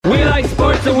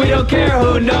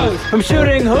knows? From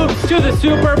shooting hoops to the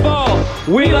Super Bowl.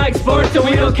 We like sports and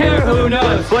we don't care who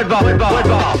knows. Football,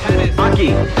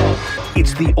 hockey.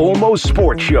 It's the Almost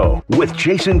Sports Show with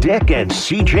Jason Dick and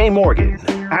CJ Morgan.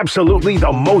 Absolutely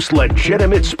the most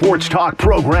legitimate sports talk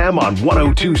program on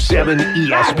 102.7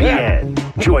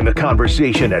 ESPN. Join the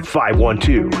conversation at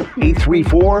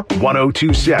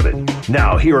 512-834-1027.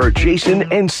 Now, here are Jason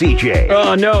and CJ.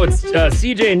 Oh, no, it's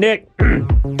CJ and Nick.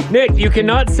 Nick, you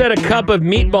cannot set a cup of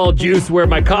meatball juice where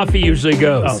my coffee usually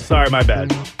goes. Oh, sorry, my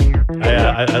bad.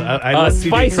 I let CJ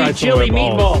try spicy some chili of my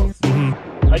balls. meatballs.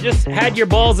 I just had your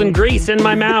balls and grease in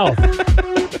my mouth.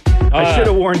 I should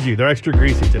have warned you. They're extra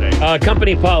greasy today.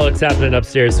 Company potluck's happening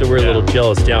upstairs, so we're a little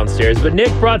jealous downstairs. But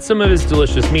Nick brought some of his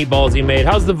delicious meatballs he made.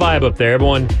 How's the vibe up there?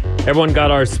 Everyone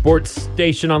got our sports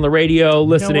station on the radio,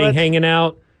 listening, hanging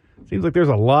out. Seems like there's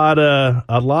a lot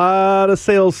of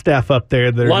sales staff up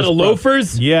there. That a lot of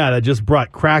loafers? That just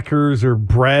brought crackers or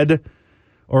bread.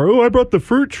 Or, I brought the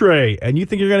fruit tray. And you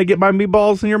think you're going to get my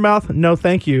meatballs in your mouth? No,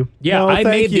 thank you. Yeah, no, I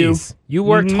made these. You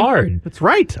worked hard. That's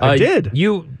right. I did.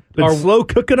 You Been slow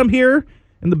cooking them here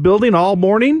in the building all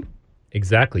morning.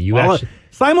 Exactly.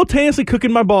 Simultaneously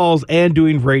cooking my balls and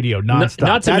doing radio nonstop.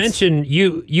 Not to mention,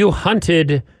 you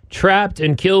hunted, trapped,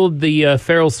 and killed the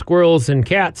feral squirrels and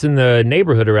cats in the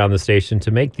neighborhood around the station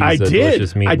to make these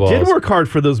delicious meatballs. I did work hard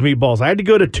for those meatballs. I had to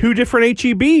go to 2 different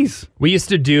HEBs. We used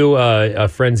to do a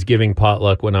Friendsgiving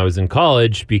potluck when I was in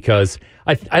college because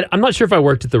I'm not sure if I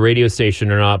worked at the radio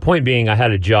station or not. Point being, I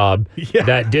had a job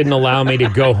that didn't allow me to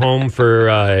go home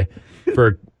for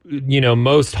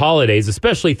most holidays,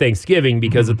 especially Thanksgiving,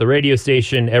 because at the radio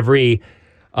station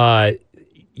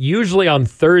usually on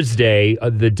Thursday,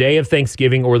 the day of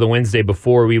Thanksgiving or the Wednesday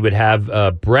before, we would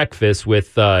have breakfast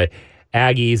with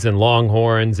Aggies and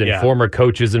Longhorns and former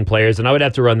coaches and players, and I would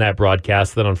have to run that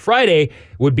broadcast. Then on Friday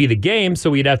would be the game, so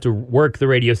we'd have to work the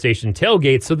radio station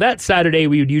tailgate. So that Saturday,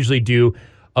 we would usually do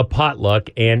a potluck,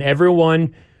 and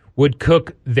everyone would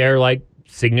cook their,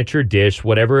 signature dish,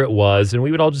 whatever it was, and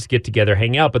we would all just get together,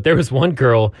 hang out. But there was one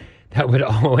girl that would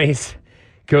always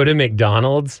go to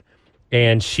McDonald's,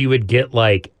 and she would get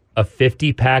a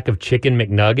 50-pack of chicken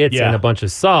McNuggets and a bunch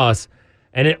of sauce.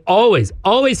 And it always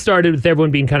started with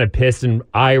everyone being kind of pissed and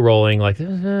eye-rolling,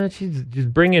 she's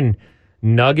just bringing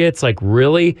nuggets,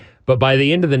 really? But by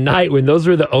the end of the night, when those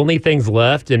were the only things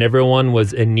left and everyone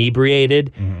was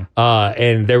inebriated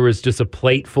and there was just a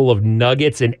plate full of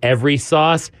nuggets in every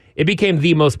sauce, it became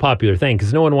the most popular thing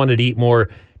because no one wanted to eat more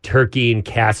turkey and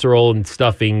casserole and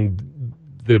stuffing.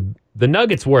 The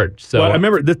nuggets worked. So I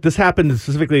remember this happened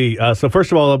specifically. So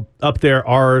first of all, up there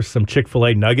are some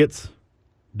Chick-fil-A nuggets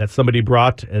that somebody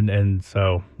brought, and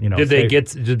so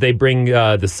Did they bring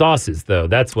the sauces though?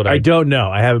 That's what I don't know.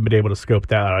 I haven't been able to scope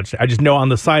that out. I just know on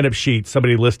the sign-up sheet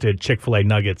somebody listed Chick-fil-A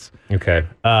nuggets. Okay.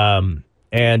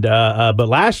 But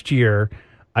last year,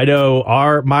 I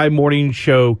know my morning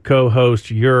show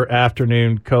co-host, your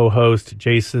afternoon co-host,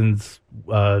 Jason's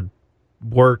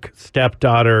work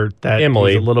stepdaughter that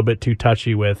Emily. was a little bit too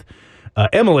touchy with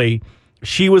Emily.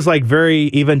 She was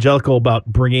very evangelical about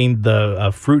bringing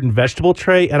the fruit and vegetable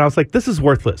tray, and I was like, "This is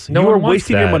worthless. No you one are wants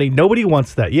wasting that. your money. Nobody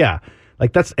wants that." Yeah,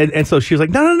 that's and so she was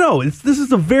like, "No. This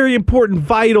is a very important,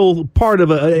 vital part of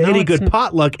any good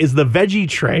potluck is the veggie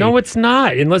tray." No, it's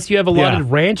not, unless you have a lot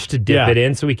of ranch to dip it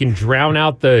in, so we can drown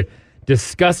out the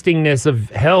disgustingness of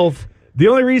health. The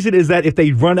only reason is that if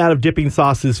they run out of dipping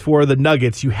sauces for the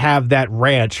nuggets, you have that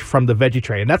ranch from the veggie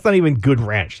tray. And that's not even good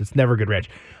ranch. It's never good ranch.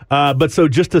 But so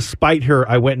just to spite her,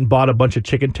 I went and bought a bunch of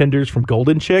chicken tenders from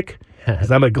Golden Chick because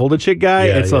I'm a Golden Chick guy.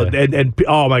 And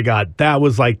oh, my God, that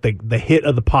was the hit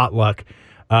of the potluck.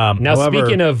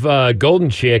 Speaking of Golden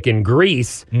Chick and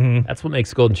grease, that's what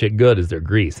makes Golden Chick good is their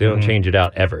grease. They don't change it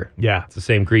out ever. Yeah. It's the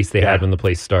same grease they had when the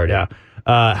place started. Yeah.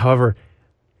 However,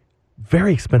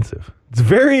 very expensive. It's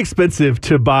very expensive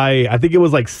to buy. I think it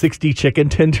was 60 chicken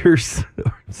tenders.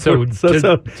 So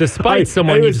despite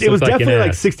someone, it was definitely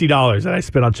 $60 that I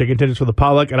spent on chicken tenders for the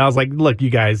potluck, and I was like, "Look, you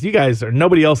guys are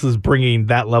nobody else is bringing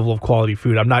that level of quality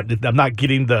food. I'm not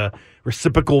getting the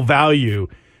reciprocal value."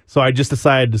 So I just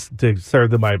decided to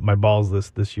serve them my balls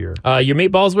this year. Your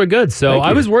meatballs were good. So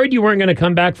I was worried you weren't going to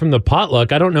come back from the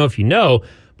potluck. I don't know if you know,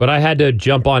 but I had to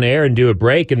jump on air and do a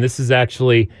break, and this is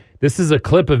a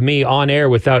clip of me on air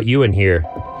without you in here.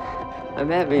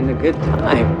 I'm having a good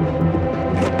time.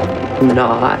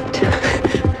 Not.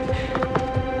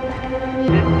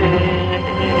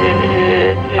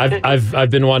 I've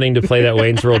been wanting to play that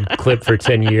Wayne's World clip for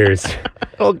 10 years.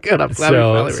 Oh, good. I'm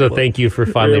glad so thank you for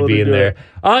finally being there.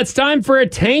 It's time for a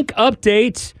tank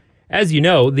update. As you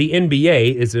know, the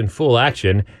NBA is in full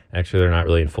action. Actually, they're not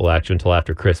really in full action until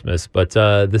after Christmas, but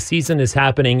the season is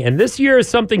happening. And this year is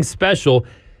something special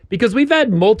because we've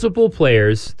had multiple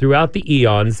players throughout the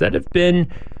eons that have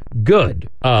been good.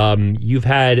 You've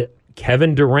had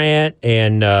Kevin Durant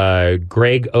and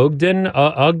Greg Ogden,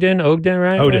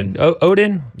 right?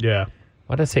 Odin? Yeah.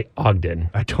 Why did I say Ogden?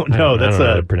 I don't know. That's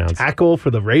a tackle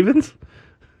for the Ravens?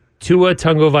 Tua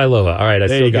Tagovailoa. All right, I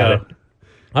still got it.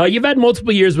 You've had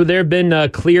multiple years where there have been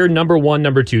clear number 1,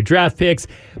 number 2 draft picks,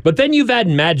 but then you've had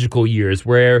magical years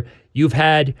where you've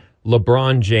had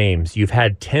LeBron James, you've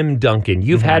had Tim Duncan,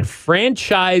 you've had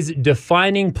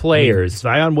franchise-defining players.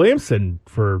 Zion Williamson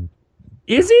for...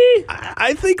 Is he?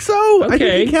 I think so. Okay. I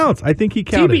think he counts. I think he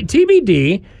counted.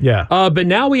 TBD. Yeah. But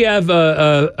now we have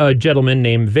a gentleman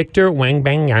named Victor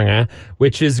Wembanyama,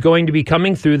 which is going to be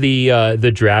coming through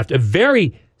the draft. A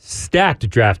very stacked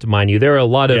draft, mind you. There are a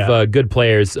lot of good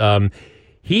players.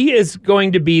 He is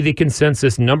going to be the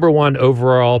consensus number 1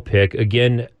 overall pick.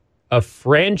 Again, a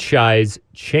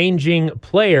franchise-changing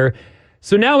player.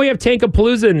 So now we have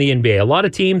Tankapalooza in the NBA. A lot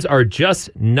of teams are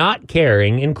just not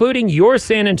caring, including your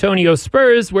San Antonio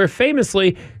Spurs, where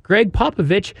famously Greg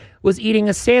Popovich was eating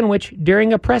a sandwich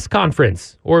during a press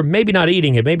conference. Or maybe not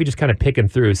eating it, maybe just kind of picking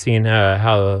through, seeing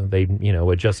how they,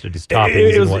 adjusted his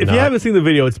toppings and whatnot. If you haven't seen the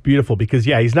video, it's beautiful because,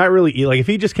 he's not really like, if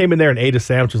he just came in there and ate a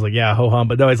sandwich, it's like, ho-hum.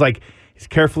 But no, it's like, he's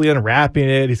carefully unwrapping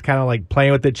it. He's kind of like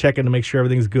playing with it, checking to make sure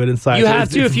everything's good inside. You have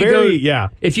to if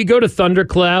you go to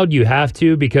Thundercloud, you have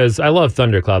to, because I love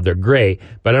Thundercloud. They're great,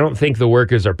 but I don't think the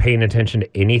workers are paying attention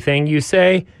to anything you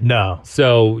say. No.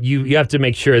 So you have to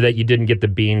make sure that you didn't get the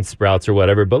bean sprouts or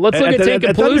whatever. But let's look at Tankapalooza.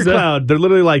 At Thundercloud, they're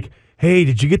literally like, hey,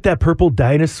 did you get that purple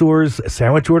dinosaurs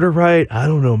sandwich order right? I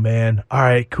don't know, man. All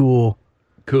right, cool.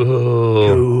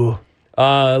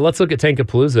 Let's look at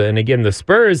Tankapalooza. And again, the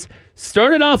Spurs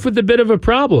started off with a bit of a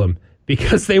problem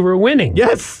because they were winning.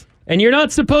 Yes. And you're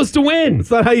not supposed to win. It's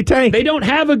not how you tank. They don't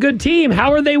have a good team.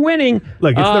 How are they winning?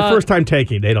 Look, it's their first time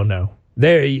tanking. They don't know.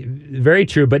 They're very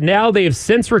true. But now they have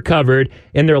since recovered.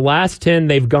 In their last 10,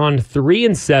 they've gone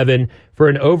 3-7 for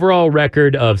an overall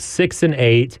record of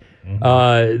 6-8.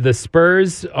 The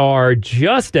Spurs are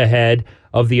just ahead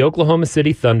of the Oklahoma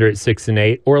City Thunder at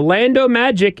 6-8, Orlando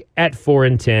Magic at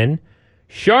 4-10,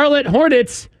 Charlotte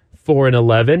Hornets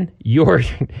 4-11.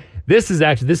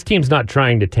 This team's not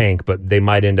trying to tank, but they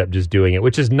might end up just doing it,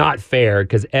 which is not fair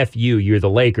because you're the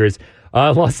Lakers.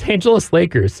 Los Angeles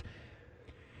Lakers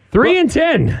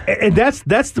 3-10, and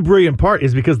that's the brilliant part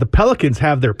is because the Pelicans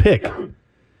have their pick.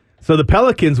 So the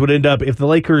Pelicans would end up if the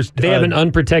Lakers they have an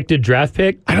unprotected draft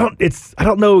pick. I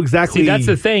don't know exactly. See, that's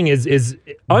the thing is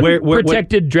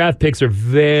unprotected draft picks are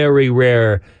very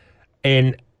rare,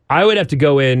 and I would have to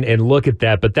go in and look at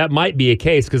that. But that might be a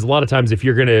case because a lot of times if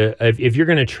you're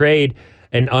gonna trade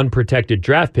an unprotected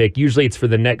draft pick, usually it's for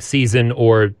the next season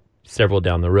or several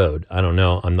down the road. I don't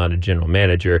know. I'm not a general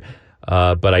manager,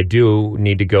 but I do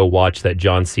need to go watch that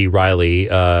John C. Reilly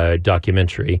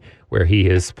documentary where he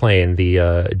is playing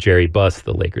the Jerry Buss,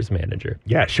 the Lakers manager.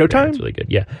 Yeah, Showtime? It's really good,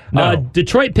 yeah. No.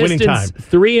 Detroit Pistons,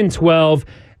 3-12,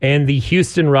 and the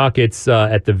Houston Rockets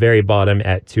at the very bottom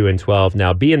at 2-12.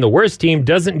 Now, being the worst team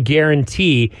doesn't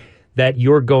guarantee that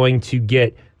you're going to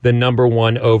get the number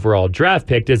 1 overall draft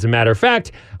pick. As a matter of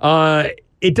fact,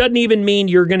 it doesn't even mean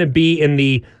you're going to be in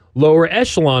the lower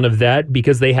echelon of that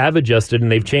because they have adjusted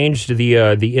and they've changed the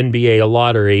NBA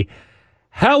lottery.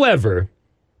 However,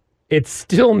 it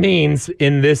still means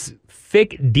in this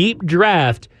thick, deep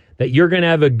draft that you're going to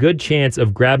have a good chance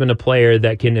of grabbing a player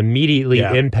that can immediately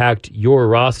impact your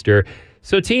roster.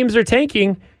 So teams are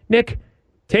tanking. Nick,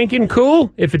 tanking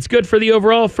cool if it's good for the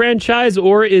overall franchise,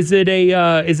 or is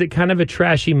it kind of a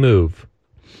trashy move?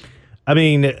 I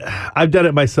mean, I've done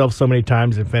it myself so many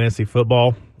times in fantasy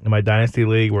football in my dynasty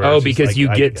league. Where because you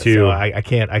get to. So I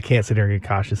can't sit here and get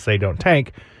cautious, say don't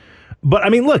tank. But I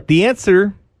mean, look, the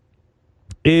answer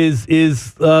is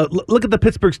look at the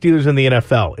Pittsburgh Steelers in the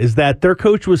NFL. Is that their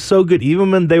coach was so good, even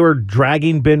when they were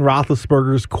dragging Ben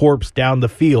Roethlisberger's corpse down the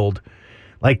field,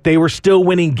 like they were still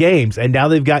winning games. And now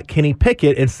they've got Kenny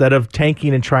Pickett instead of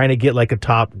tanking and trying to get like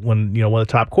one of the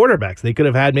top quarterbacks. They could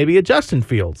have had maybe a Justin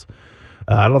Fields.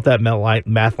 I don't know if that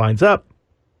math lines up.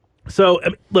 So, I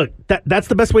mean, look, that's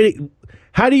the best way.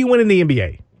 How do you win in the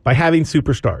NBA? By having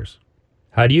superstars.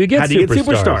 How do you get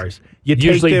superstars? You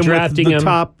usually take them drafting with the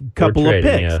top couple of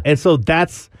picks. Yeah. And so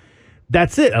that's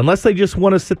it. Unless they just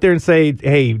want to sit there and say,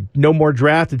 hey, no more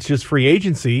draft, it's just free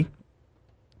agency,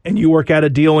 and you work out a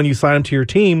deal and you sign them to your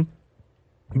team,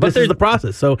 this is the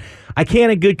process. So I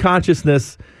can't in good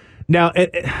consciousness. Now,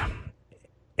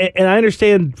 and I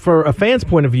understand for a fan's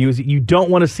point of view is that you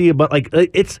don't want to see but like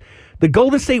it's the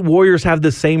Golden State Warriors have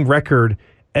the same record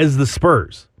as the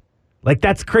Spurs. Like,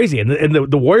 that's crazy. And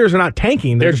the Warriors are not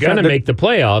tanking. They're going to make the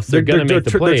playoffs. They're going to make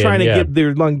the play-in. They're trying to get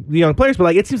their young players. But,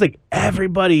 like, it seems like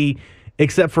everybody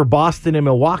except for Boston and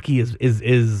Milwaukee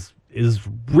is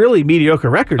really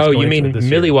mediocre records. Oh, you mean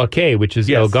Milwaukee, which is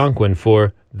Algonquin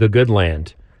for the good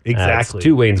land. Exactly.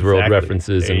 Two Wayne's World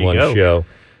references in one show.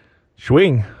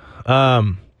 Swing.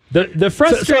 The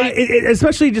frustrating...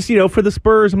 especially just, for the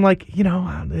Spurs, I'm like,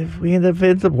 if it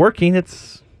ends up working,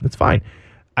 it's fine.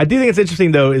 I do think it's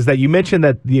interesting, though, is that you mentioned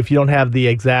that if you don't have the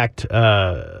exact,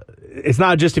 it's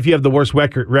not just if you have the worst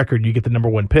record, you get the number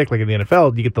one pick, like in the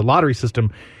NFL, you get the lottery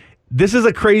system. This is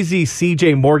a crazy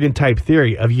C.J. Morgan type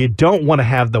theory of you don't want to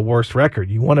have the worst record.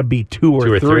 You want to be two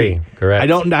or three.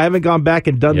 Correct. I haven't gone back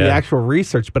and done the actual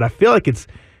research, but I feel like it's,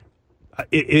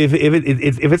 if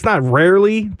it's not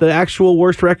rarely the actual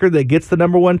worst record that gets the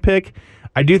number one pick,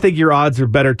 I do think your odds are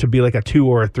better to be like a 2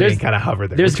 or a 3 and kind of hover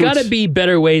there. There's got to be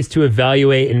better ways to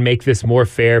evaluate and make this more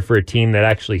fair for a team that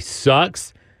actually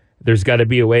sucks. There's got to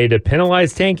be a way to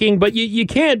penalize tanking, but you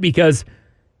can't, because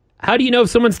how do you know if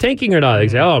someone's tanking or not? They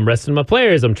say, I'm resting my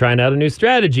players. I'm trying out a new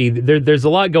strategy. There's a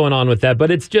lot going on with that,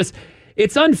 but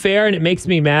it's unfair and it makes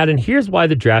me mad. And here's why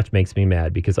the draft makes me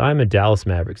mad, because I'm a Dallas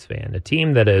Mavericks fan, a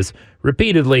team that has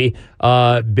repeatedly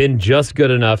been just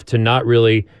good enough to not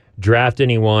really draft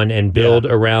anyone and build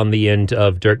around the end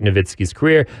of Dirk Nowitzki's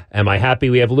career. Am I happy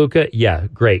we have Luka? Yeah,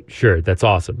 great. Sure. That's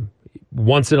awesome.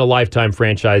 Once in a lifetime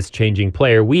franchise changing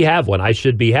player. We have one. I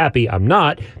should be happy. I'm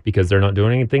not, because they're not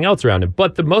doing anything else around him.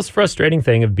 But the most frustrating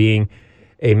thing of being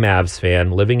a Mavs fan,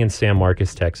 living in San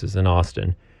Marcos, Texas, in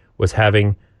Austin, was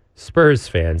having Spurs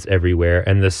fans everywhere.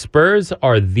 And the Spurs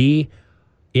are the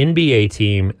NBA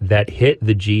team that hit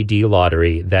the GD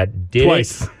lottery, that did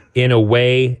twice. It in a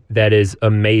way that is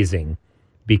amazing,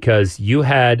 because you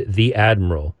had the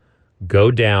Admiral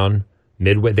go down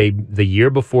midway. The year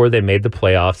before they made the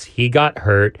playoffs, he got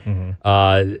hurt.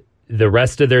 Mm-hmm. The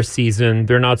rest of their season,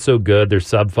 they're not so good. They're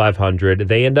sub 500.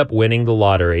 They end up winning the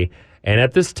lottery. And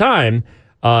at this time,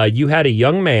 you had a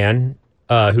young man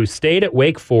who stayed at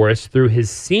Wake Forest through his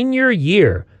senior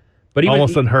year. But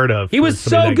almost unheard of. He was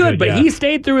so good, but he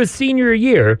stayed through his senior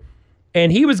year.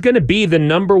 And he was going to be the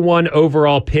number one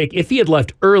overall pick. If he had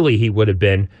left early, he would have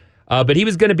been. But he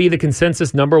was going to be the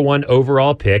consensus number one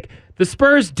overall pick. The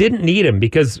Spurs didn't need him,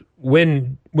 because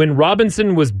when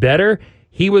Robinson was better,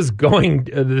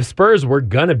 the Spurs were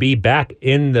going to be back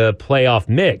in the playoff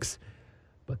mix.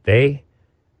 But they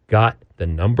got the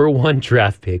number one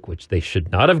draft pick, which they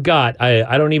should not have got.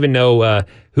 I don't even know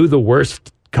who the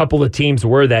worst couple of teams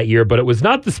were that year, but it was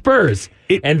not the Spurs.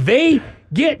 And they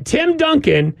get Tim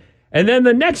Duncan, and then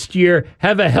the next year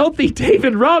have a healthy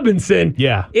David Robinson.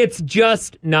 Yeah. It's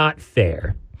just not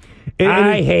fair.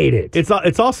 I hate it.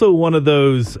 It's also one of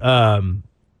those,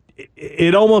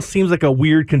 it almost seems like a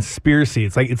weird conspiracy.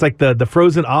 It's like the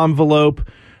frozen envelope,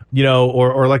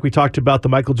 or like we talked about the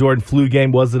Michael Jordan flu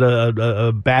game. Was it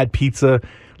a bad pizza?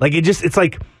 Like, it's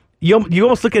like you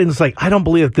almost look at it and it's like, I don't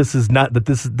believe that this is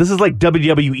like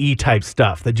WWE type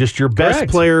stuff, that just your best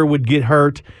player would get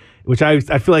hurt, which I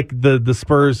feel like the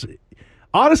Spurs,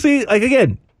 honestly, like,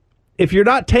 again, if you're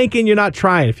not tanking, you're not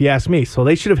trying, if you ask me. So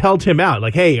they should have held him out.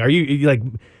 Like, hey, are you like,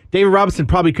 David Robinson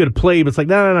probably could have played, but it's like,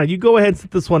 no, you go ahead and sit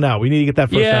this one out. We need to get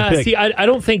that first round pick. See, I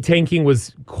don't think tanking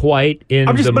was quite in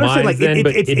the minds then,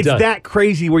 but it's that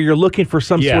crazy where you're looking for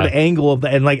some sort of angle of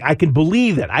that, and like, I can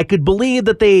believe that. I could believe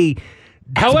that they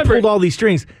pulled all these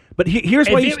strings. But here's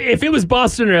why. If it was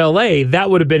Boston or LA, that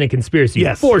would have been a conspiracy.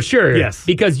 Yes. For sure. Yes.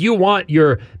 Because you want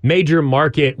your major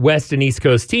market West and East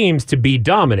Coast teams to be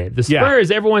dominant. The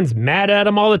Spurs, everyone's mad at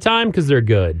them all the time because they're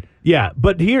good. Yeah,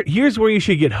 but here's where you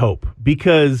should get hope,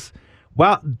 because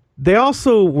they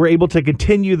also were able to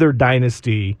continue their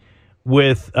dynasty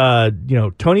with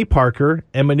Tony Parker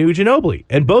and Manu Ginobili,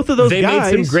 and both of those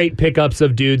guys made some great pickups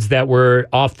of dudes that were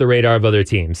off the radar of other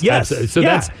teams. Yes,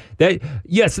 that's that.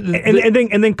 Yes, and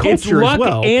then culture luck as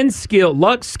well, and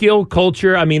skill,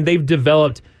 culture. I mean, they've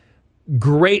developed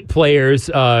great players.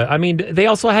 They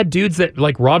also had dudes that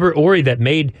like Robert Horry that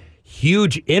made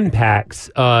huge impacts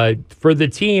for the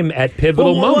team at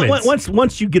pivotal moments.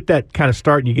 Once you get that kind of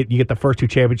start and you get the first two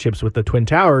championships with the Twin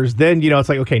Towers, then it's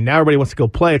like, okay, now everybody wants to go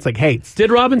play. It's like, hey,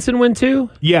 did Robinson win too?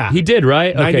 Yeah, he did,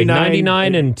 right? Okay,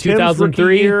 99 and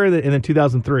 2003, and then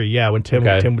 2003. Yeah, when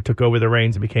Tim took over the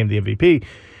reins and became the MVP.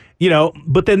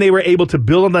 But then they were able to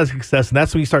build on that success, and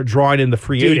that's when you start drawing in the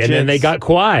free agents. And then they got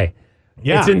Kawhi.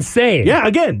 Yeah, it's insane. Yeah,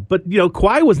 again, but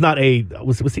Kawhi was not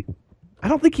was he? I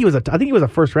don't think he was I think he was a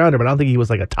first rounder, but I don't think he was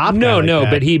like a top guy like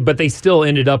that. But they still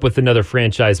ended up with another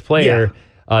franchise player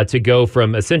to go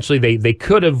from. Essentially, they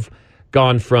could have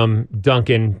gone from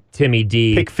Duncan, Timmy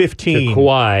D, pick 15 to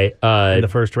Kawhi in the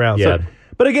first round. Yeah. So,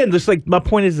 but again, just like my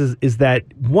point is that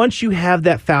once you have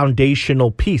that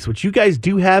foundational piece, which you guys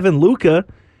do have in Luka,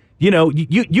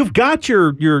 you've got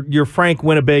your Frank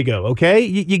Winnebago, okay?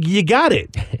 You got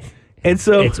it. And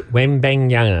so it's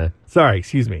Wembanyama. Sorry,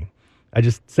 excuse me. I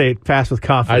just say it fast with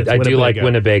confidence. I do like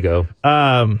Winnebago.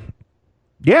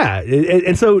 Yeah,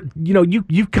 and so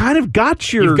you've kind of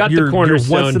got your once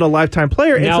in a lifetime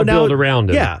player, now, and so now build around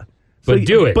him. Yeah, but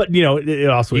do it. But it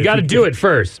also you got to do it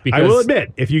first. Because I will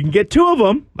admit, if you can get two of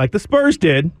them, like the Spurs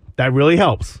did, that really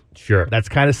helps. Sure, that's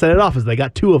kind of set it off as they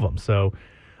got two of them. So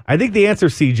I think the answer,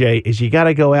 CJ, is you got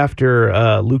to go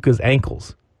after Luka's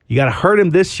ankles. You got to hurt him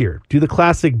this year. Do the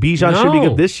classic Bijan should be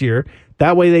good this year.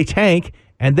 That way they tank,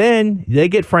 and then they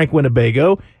get Frank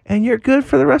Winnebago, and you're good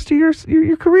for the rest of your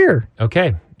career.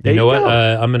 Okay. You know what?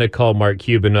 I'm going to call Mark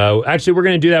Cuban. Actually, we're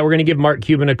going to do that. We're going to give Mark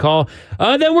Cuban a call.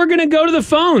 Then we're going to go to the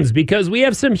phones because we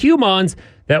have some humans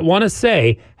that want to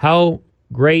say how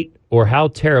great or how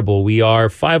terrible we are.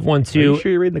 512. Are you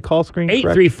sure you're reading the call screen?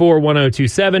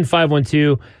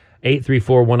 834-1027.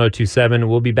 512-834-1027.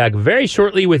 We'll be back very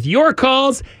shortly with your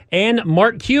calls and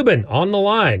Mark Cuban on the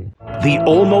line. The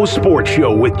Almost Sports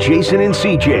Show with Jason and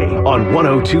CJ on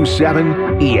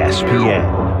 1027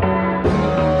 ESPN.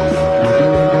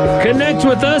 Connect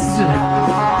with us,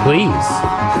 please.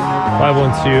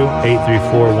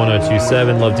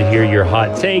 512-834-1027. Love to hear your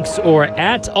hot takes, or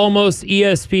at Almost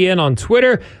ESPN on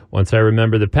Twitter. Once I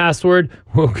remember the password,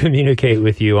 we'll communicate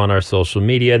with you on our social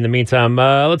media. In the meantime,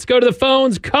 let's go to the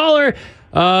phones. Caller,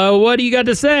 what do you got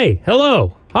to say?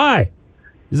 Hello. Hi.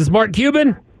 Is this Mark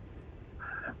Cuban?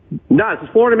 No,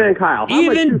 it's Florida Man Kyle.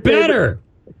 Even better.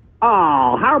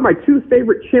 How are my two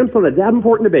favorite chimps on the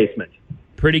Davenport in the basement?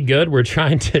 Pretty good. We're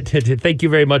trying to thank you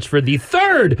very much for the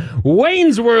third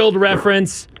Wayne's World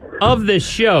reference of this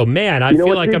show. Man, I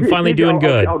feel like I'm finally doing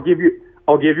good. I'll give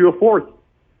you a fourth.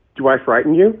 Do I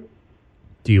frighten you?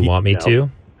 Do you want me to?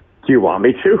 Do you want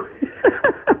me to?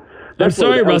 I'm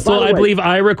sorry, Russell. I believe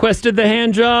I requested the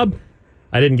hand job.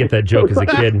 I didn't get that joke as a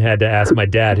kid and had to ask my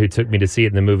dad, who took me to see it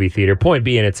in the movie theater. Point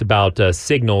being, it's about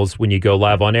signals when you go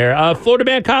live on air. Florida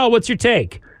Man Kyle, what's your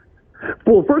take?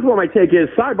 Well, first of all, my take is,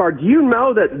 sidebar, do you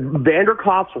know that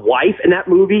Vanderkoff's wife in that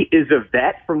movie is a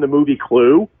vet from the movie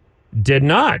Clue? Did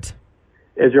not.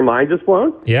 Is your mind just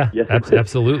blown? Yeah, yes,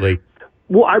 absolutely.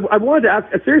 Well, I wanted to ask,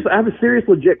 I have a serious,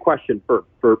 legit question for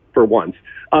once.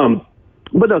 But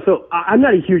no, so I'm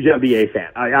not a huge NBA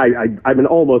fan. I'm an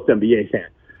almost NBA fan.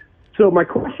 So my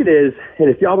question is, and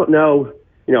if y'all don't know,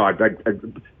 I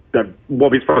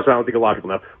won't be surprised. I don't think a lot of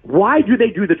people know. Why do they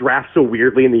do the draft so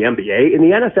weirdly in the NBA? In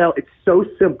the NFL, it's so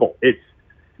simple. It's,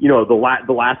 the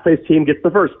last place team gets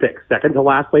the first pick. Second to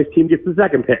last place team gets the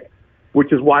second pick,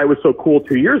 which is why it was so cool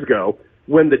 2 years ago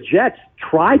when the Jets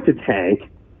tried to tank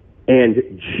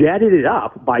and jetted it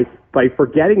up by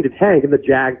forgetting to tank, and the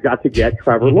Jags got to get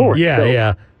Trevor Lawrence.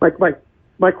 Yeah.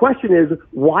 My question is,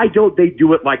 why don't they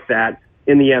do it like that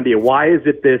in the NBA? Why is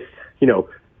it this,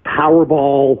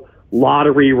 Powerball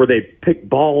lottery where they pick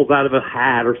balls out of a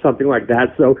hat or something like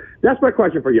that? So that's my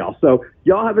question for y'all. So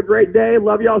y'all have a great day.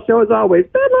 Love y'all show as always.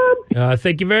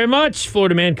 Thank you very much,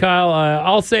 Florida Man Kyle.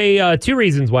 I'll say two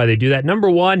reasons why they do that. Number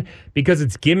one, because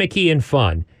it's gimmicky and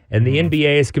fun. And the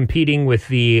NBA is competing with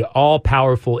the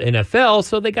all-powerful NFL,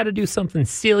 so they got to do something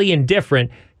silly and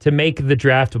different to make the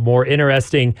draft more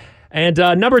interesting. And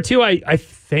number two, I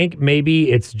think maybe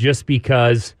it's just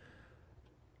because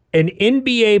an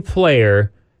NBA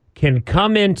player can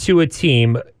come into a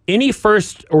team, any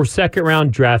first or second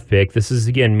round draft pick, this is,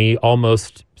 again, me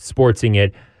almost sportsing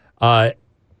it, a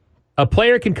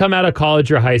player can come out of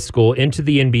college or high school into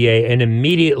the NBA and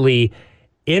immediately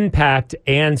impact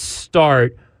and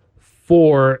start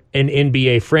for an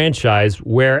NBA franchise,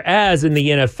 whereas in the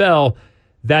NFL,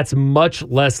 that's much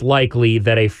less likely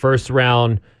that a first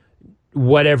round,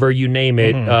 whatever you name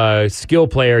it, skill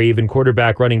player, even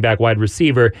quarterback, running back, wide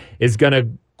receiver, is going to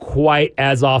quite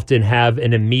as often have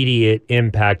an immediate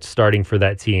impact starting for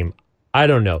that team. I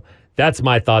don't know. That's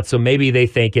my thought. So maybe they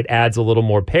think it adds a little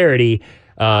more parity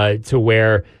to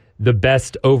where the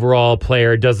best overall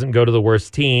player doesn't go to the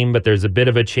worst team, but there's a bit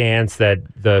of a chance that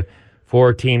the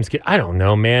four teams can. I don't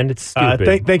know, man. It's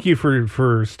stupid. Thank you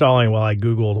for stalling while I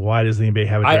Googled why does the NBA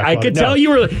have a draft I could tell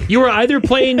you were either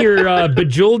playing your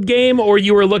Bejeweled game or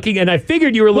you were looking, and I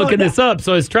figured you were looking this up,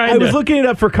 so I was trying to. I was looking it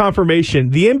up for confirmation.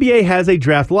 The NBA has a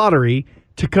draft lottery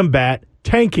to combat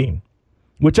tanking.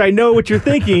 Which I know what you're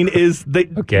thinking is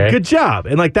good job.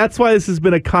 And like that's why this has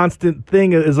been a constant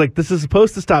thing is like this is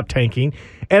supposed to stop tanking.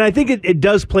 And I think it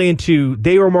does play into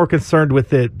they were more concerned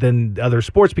with it than other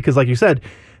sports because like you said,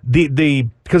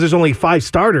 because there's only 5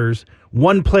 starters,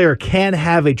 one player can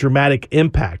have a dramatic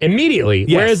impact. Immediately.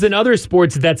 Yes. Whereas in other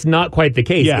sports, that's not quite the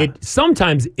case. Yeah. It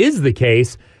sometimes is the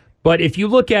case, but if you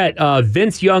look at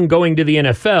Vince Young going to the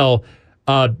NFL,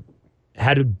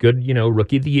 had a good,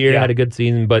 rookie of the year, had a good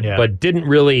season, but didn't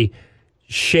really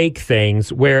shake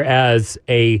things. Whereas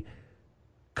a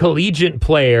collegiate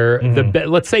player,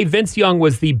 let's say Vince Young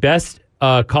was the best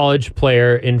college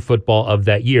player in football of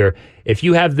that year. If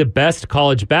you have the best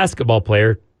college basketball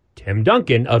player, Tim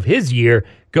Duncan, of his year,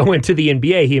 go into the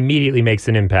NBA, he immediately makes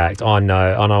an impact on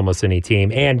almost any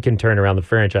team and can turn around the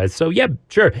franchise. So, yeah,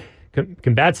 sure.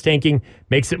 Combats tanking,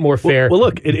 makes it more fair. Well,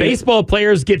 look, baseball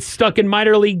players get stuck in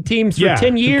minor league teams for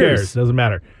 10 years. Who cares? Doesn't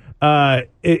matter.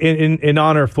 In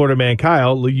honor of Florida man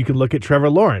Kyle, you can look at Trevor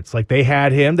Lawrence. Like they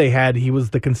had him, he was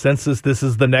the consensus. This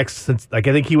is the next since I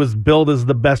think he was billed as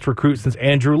the best recruit since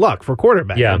Andrew Luck for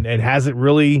quarterback. Yeah, and hasn't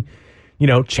really,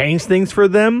 changed things for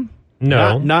them.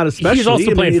 No, not especially. He's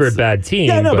also playing for a bad team.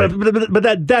 Yeah, no,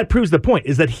 but that proves the point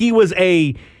is that he was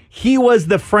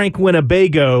the Frank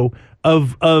Winnebago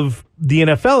of the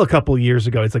NFL a couple of years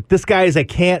ago. It's like this guy is a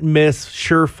can't miss,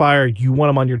 surefire. You want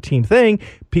him on your team thing.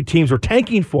 Teams were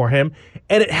tanking for him,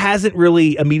 and it hasn't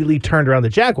really immediately turned around the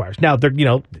Jaguars. Now they're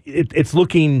it's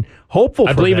looking hopeful.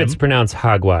 I believe it's pronounced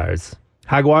Jaguars.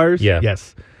 Jaguars, yeah,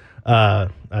 yes,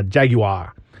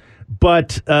 Jaguar.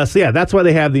 But that's why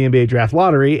they have the NBA draft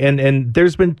lottery, and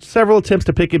there's been several attempts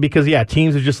to pick it because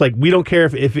teams are just like we don't care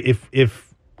if it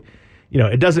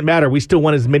doesn't matter. We still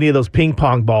want as many of those ping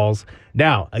pong balls.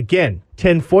 Now, again,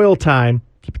 tinfoil time.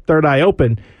 Keep your third eye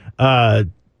open. The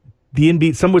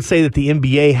NBA. Some would say that the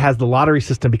NBA has the lottery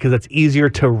system because it's easier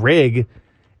to rig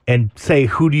and say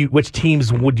which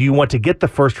teams would you want to get the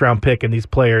first round pick in these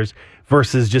players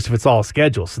versus just if it's all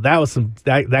scheduled. So that was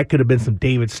that could have been some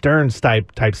David Stearns type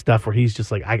stuff where he's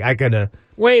just like I gotta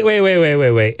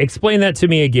wait. Explain that to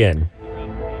me again.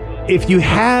 If you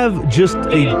have just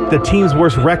the team's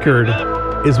worst record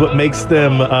is what makes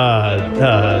them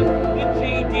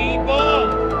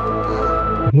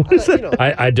what is it?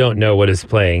 I don't know what is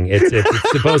playing. It's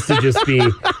supposed to just be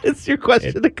it's your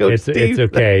question to Coach Steve. It's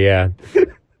okay, yeah.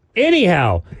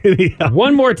 Anyhow,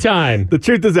 one more time. The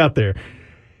truth is out there.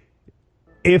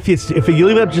 If you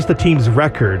leave up just the team's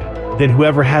record, then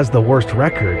whoever has the worst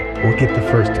record will get the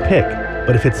first pick.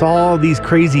 But if it's all these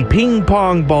crazy ping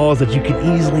pong balls that you can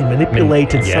easily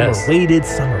manipulate, and some are weighted,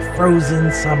 some are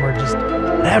frozen, some are just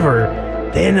whatever,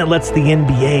 then it lets the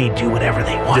NBA do whatever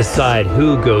they want. Decide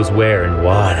who goes where and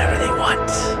why. Whatever they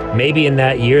want. Maybe in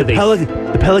that year the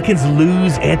Pelicans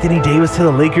lose Anthony Davis to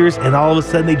the Lakers, and all of a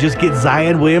sudden they just get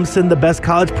Zion Williamson, the best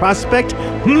college prospect.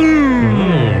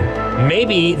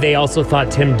 Maybe they also thought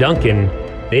Tim Duncan,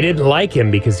 they didn't like him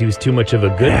because he was too much of a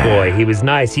good boy. He was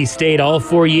nice. He stayed all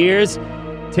 4 years.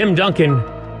 Tim Duncan,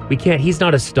 he's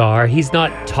not a star. He's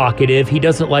not talkative. He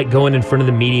doesn't like going in front of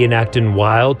the media and acting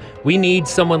wild. We need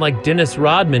someone like Dennis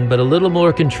Rodman, but a little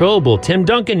more controllable. Tim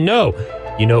Duncan, no.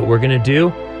 You know what we're going to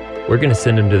do? We're going to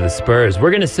send him to the Spurs.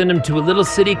 We're going to send him to a little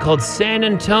city called San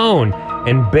Antonio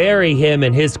and bury him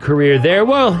and his career there.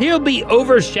 Well, he'll be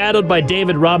overshadowed by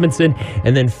David Robinson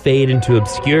and then fade into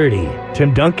obscurity.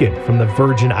 Tim Duncan from the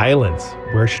Virgin Islands.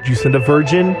 Where should you send a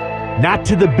virgin? Not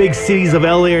to the big cities of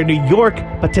LA or New York,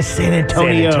 but to San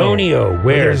Antonio. San Antonio,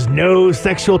 where there's no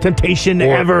sexual temptation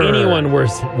or ever. Anyone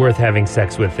worth having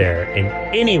sex with there in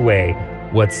any way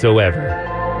whatsoever.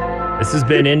 This has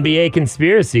been NBA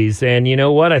Conspiracies, and you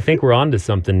know what? I think we're on to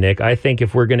something, Nick. I think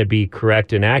if we're going to be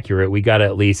correct and accurate, we got to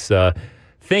at least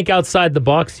think outside the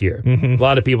box here. A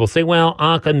lot of people say, well,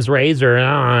 Occam's razor.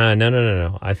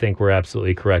 No. I think we're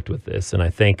absolutely correct with this, and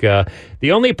I think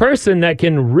the only person that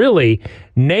can really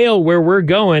nail where we're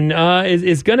going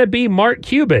is going to be Mark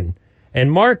Cuban.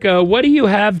 And Mark, what do you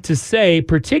have to say,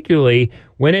 particularly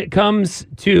when it comes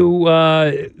to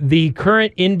the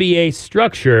current NBA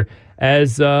structure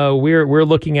as we're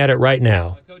looking at it right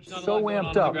now? So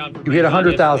amped up. You hit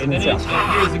 100,000 in sales.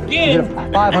 You hit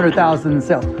 500,000 in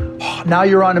sales. Now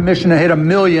you're on a mission to hit 1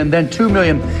 million, then 2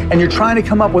 million, and you're trying to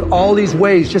come up with all these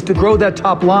ways just to grow that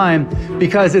top line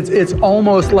because it's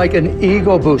almost like an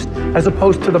ego boost as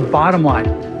opposed to the bottom line.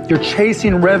 You're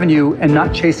chasing revenue and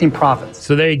not chasing profits.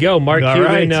 So there you go, Mark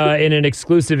Cuban in an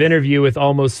exclusive interview with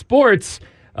Almost Sports.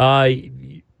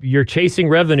 You're chasing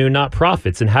revenue, not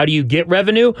profits. And how do you get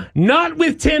revenue? Not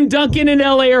with Tim Duncan in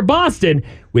LA or Boston,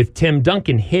 with Tim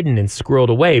Duncan hidden and squirreled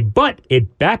away. But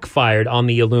it backfired on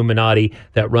the Illuminati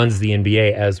that runs the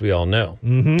NBA, as we all know.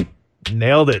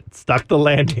 Nailed it. Stuck the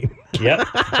landing. Yep.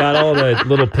 Got all the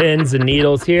little pins and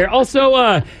needles here.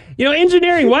 Also,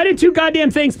 engineering. Why did two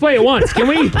goddamn things play at once? Can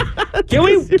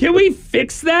we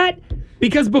fix that?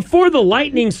 Because before the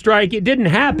lightning strike, it didn't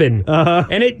happen.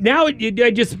 And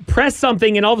I just press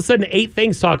something and all of a sudden 8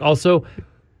 things talk. Also,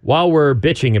 while we're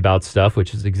bitching about stuff,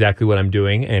 which is exactly what I'm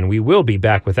doing, and we will be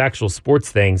back with actual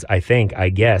sports things, I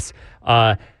guess.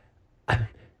 A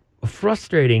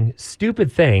frustrating,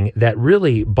 stupid thing that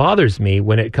really bothers me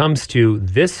when it comes to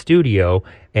this studio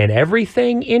and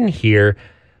everything in here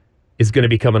is going to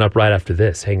be coming up right after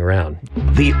this. Hang around.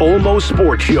 The Almost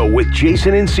Sports Show with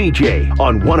Jason and CJ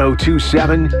on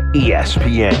 102.7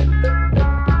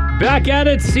 ESPN. Back at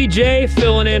it, CJ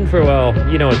filling in for,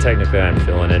 technically I'm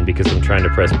filling in because I'm trying to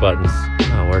press buttons.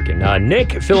 Not working.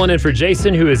 Nick filling in for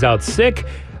Jason, who is out sick.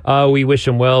 We wish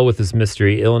him well with his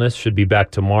mystery illness. Should be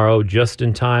back tomorrow just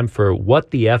in time for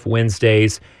What the F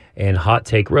Wednesdays and Hot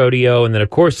Take Rodeo. And then, of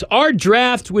course, our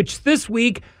draft, which this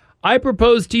week I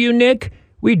propose to you, Nick,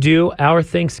 we do our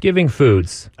Thanksgiving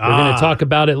foods. We're going to talk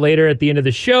about it later at the end of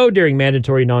the show during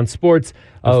mandatory non-sports.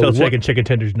 I'm still checking chicken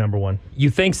tenders #1. You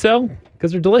think so?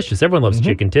 Because they're delicious. Everyone loves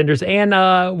chicken tenders. And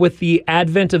with the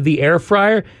advent of the air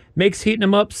fryer, makes heating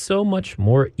them up so much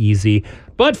more easy.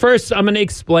 But first, I'm going to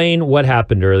explain what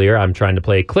happened earlier. I'm trying to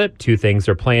play a clip. 2 things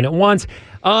are playing at once.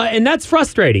 And that's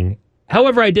frustrating.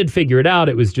 However, I did figure it out.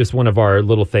 It was just one of our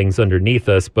little things underneath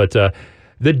us. But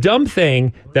the dumb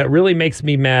thing that really makes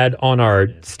me mad on our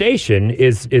station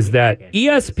is that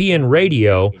ESPN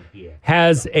Radio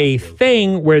has a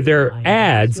thing where their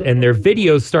ads and their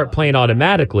videos start playing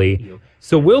automatically.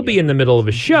 So we'll be in the middle of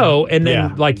a show, and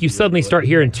then you suddenly start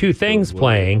hearing 2 things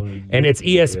playing, and it's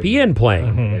ESPN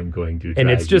playing.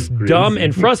 And it's just dumb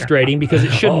and frustrating because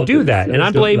it shouldn't do that. And I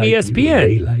blame ESPN.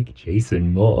 They like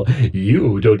Jason more.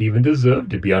 You don't even deserve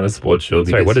to be on a sports show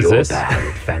because what is you're this? bad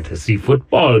at fantasy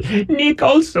football. Nick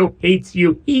also hates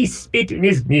you. He spit in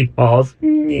his meatballs.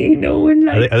 No one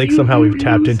likes I think somehow we've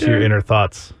tapped into your inner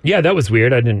thoughts. Yeah, that was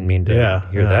weird. I didn't mean to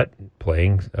hear that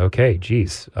playing. Okay,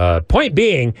 geez. Point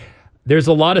being, there's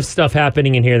a lot of stuff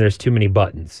happening in here, and there's too many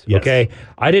buttons. Yes. Okay?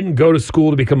 I didn't go to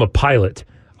school to become a pilot.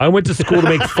 I went to school to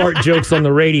make fart jokes on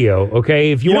the radio.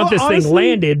 Okay? If you want this thing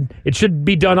landed, it should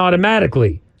be done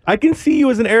automatically. I can see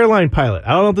you as an airline pilot.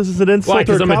 I don't know if this is an insult or a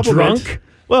because I'm a compliment. drunk?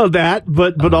 Well, that,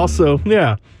 but also,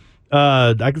 yeah.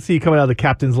 I can see you coming out of the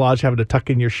captain's lodge having to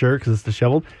tuck in your shirt because it's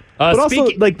disheveled. But also,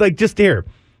 like just here,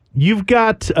 you've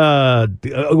got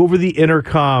over the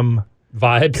intercom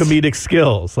vibes, comedic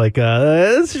skills. Like,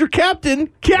 this is your Captain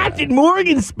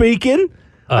Morgan speaking.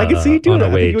 I can see you doing that.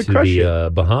 On that. the way to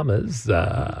the Bahamas.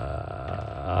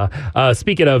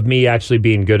 Speaking of me actually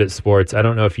being good at sports, I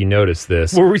don't know if you noticed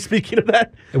this. Were we speaking of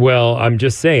that? Well, I'm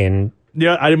just saying.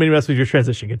 Yeah, I didn't mean to mess with your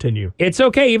transition. Continue. It's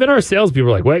okay. Even our salespeople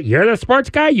are like, "What? You're the sports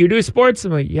guy? You do sports?"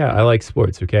 I'm like, "Yeah, I like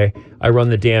sports." Okay, I run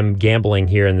the damn gambling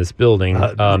here in this building.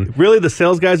 Really, the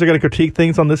sales guys are going to critique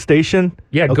things on this station?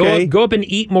 Yeah, okay. Go up and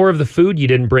eat more of the food you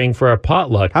didn't bring for our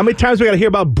potluck. How many times we got to hear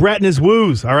about Brett and his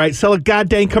woos? All right, sell a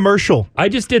goddamn commercial. I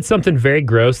just did something very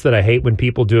gross that I hate when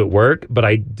people do at work, but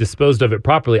I disposed of it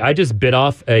properly. I just bit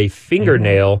off a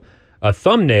fingernail, a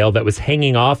thumbnail that was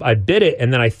hanging off. I bit it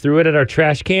and then I threw it at our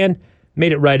trash can.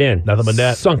 Made it right in. Nothing but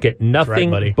net. Sunk it.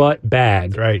 Nothing but bag.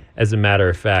 That's right. As a matter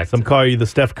of fact. Some call you the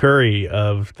Steph Curry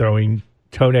of throwing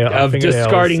fingernails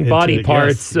discarding body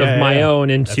parts of my own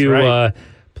into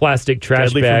plastic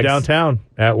trash Deadly bags. From downtown.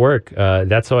 At work.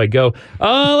 That's how I go.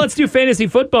 Let's do fantasy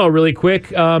football really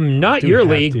quick. Not your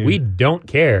league. We don't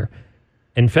care.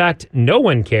 In fact, no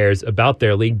one cares about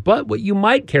their league. But what you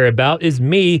might care about is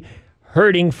me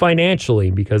hurting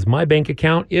financially because my bank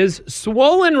account is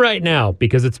swollen right now.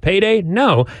 Because it's payday?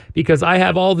 No, because I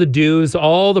have all the dues,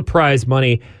 all the prize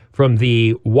money from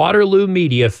the Waterloo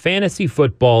Media Fantasy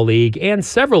Football League, and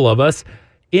several of us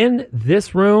in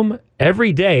this room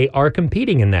every day are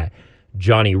competing in that.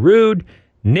 Johnny Rude,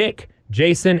 Nick,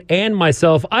 Jason, and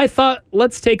myself. I thought,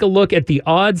 let's take a look at the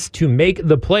odds to make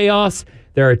the playoffs.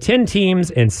 There are 10 teams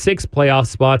and 6 playoff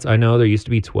spots. I know there used to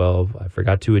be 12. I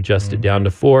forgot to adjust it down to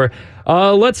 4.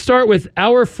 Let's start with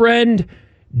our friend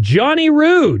Johnny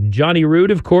Rude. Johnny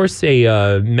Rude, of course,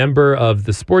 a member of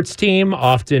the sports team,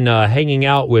 often hanging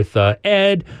out with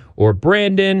Ed or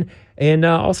Brandon, and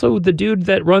also the dude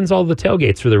that runs all the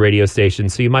tailgates for the radio station.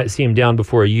 So you might see him down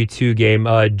before a U2 game.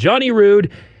 Johnny Rude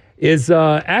is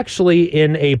actually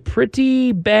in a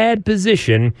pretty bad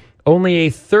position. Only a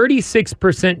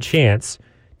 36% chance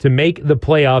to make the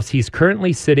playoffs. He's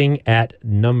currently sitting at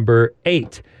number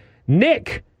 8.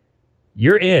 Nick,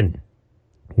 you're in.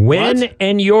 Win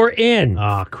and you're in.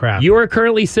 Oh, crap. You are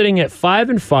currently sitting at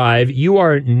 5-5. You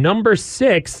are number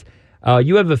 6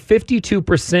 you have a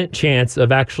 52% chance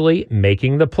of actually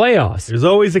making the playoffs. There's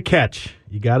always a catch.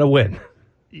 You got to win.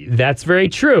 That's very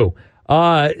true.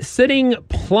 Sitting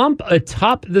plump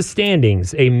atop the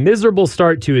standings, a miserable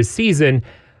start to his season.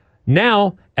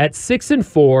 Now at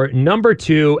 6-4, number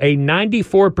 2, a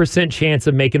 94% chance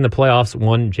of making the playoffs,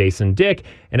 one Jason Dick.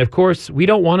 And of course, we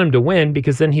don't want him to win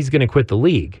because then he's going to quit the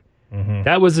league. Mm-hmm.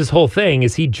 That was his whole thing,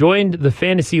 is he joined the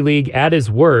fantasy league at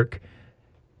his work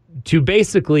to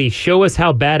basically show us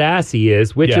how badass he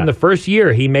is, which in the first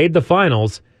year he made the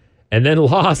finals and then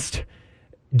lost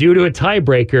due to a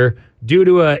tiebreaker, due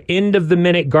to a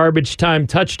end-of-the-minute garbage time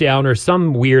touchdown or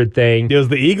some weird thing. It was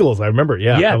the Eagles, I remember.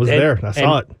 Yeah, I was there. I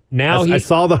saw it. Now I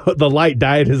saw the light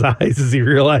die in his eyes as he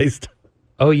realized.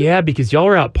 Oh, yeah, because y'all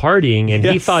were out partying, and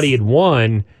he thought he had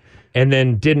won and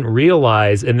then didn't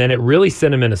realize, and then it really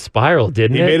sent him in a spiral,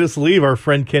 didn't it? He made us leave our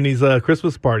friend Kenny's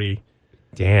Christmas party.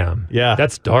 Damn. Yeah.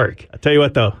 That's dark. I tell you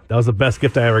what, though, that was the best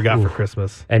gift I ever got for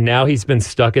Christmas. And now he's been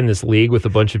stuck in this league with a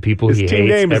bunch of people he hates. His team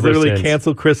name is literally since.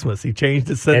 Cancel Christmas. He changed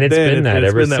it since and it's then. Been that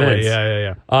ever been that since. Way.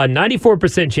 Yeah.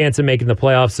 94% chance of making the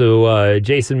playoffs. So,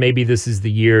 Jason, maybe this is the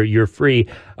year you're free.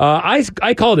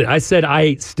 I called it. I said,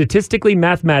 statistically,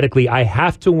 mathematically, I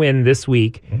have to win this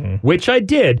week, which I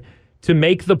did, to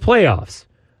make the playoffs.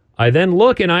 I then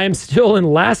look, and I am still in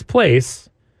last place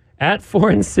at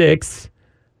 4-6.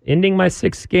 Ending my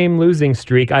 6-game losing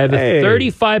streak. I have a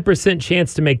 35%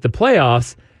 chance to make the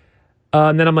playoffs.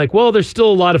 And then I'm like, well, there's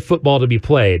still a lot of football to be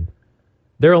played.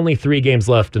 There are only 3 games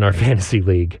left in our fantasy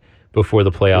league before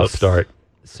the playoffs start.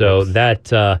 So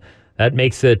that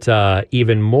makes it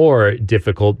even more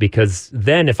difficult, because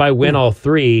then if I win all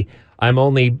 3, I'm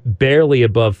only barely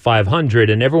above 500,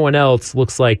 and everyone else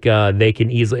looks like they can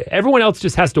easily. Everyone else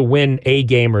just has to win a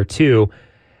game or 2.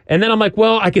 And then I'm like,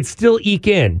 well, I could still eke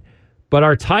in. But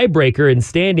our tiebreaker in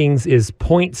standings is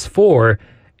points 4,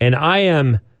 and I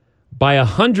am by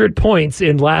 100 points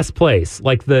in last place.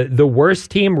 Like the worst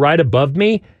team right above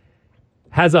me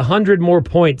has 100 more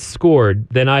points scored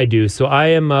than I do. So I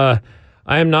am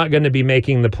not going to be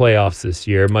making the playoffs this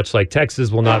year, much like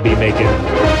Texas will not be making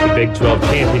the Big 12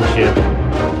 championship,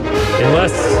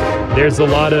 unless there's a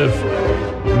lot of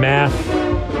math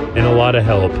and a lot of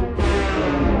help.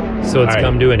 So it's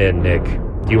come to an end, Nick.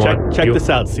 Check this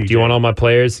out, CJ. Do you want all my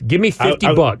players? Give me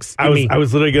 $50. I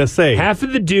was literally going to say half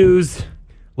of the dues.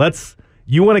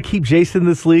 You want to keep Jason in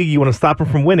this league? You want to stop him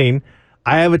from winning?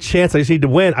 I have a chance. I just need to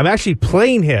win. I'm actually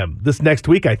playing him this next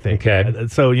week, I think. Okay.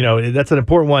 So, that's an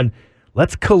important one.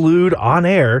 Let's collude on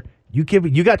air. You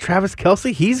got Travis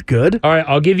Kelce. He's good. All right.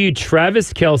 I'll give you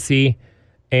Travis Kelce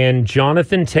and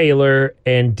Jonathan Taylor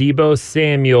and Deebo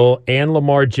Samuel and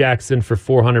Lamar Jackson for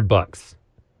 $400.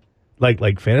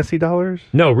 Like fantasy dollars?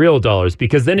 No, real dollars.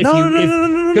 Because then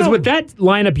because with that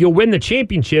lineup, you'll win the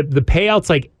championship. The payout's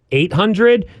like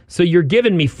 $800, so you're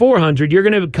giving me $400. You're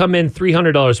going to come in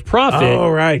 $300 profit. Oh,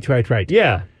 right.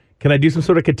 Yeah. Can I do some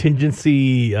sort of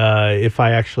contingency if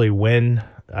I actually win?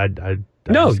 I'd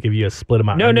just give you a split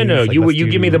amount. No. Like, you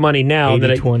give me the money now,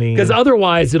 80-20. Because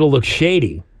otherwise it'll look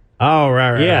shady. Oh,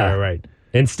 right.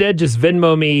 Instead, just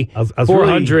Venmo me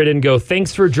 $400 and go,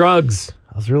 thanks for drugs.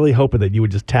 I was really hoping that you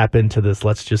would just tap into this.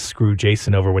 Let's just screw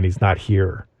Jason over when he's not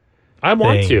here. I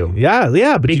want to.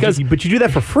 Yeah, but you do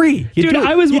that for free. You do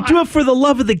it for the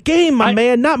love of the game, my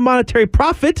man, not monetary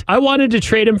profit. I wanted to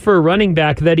trade him for a running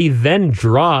back that he then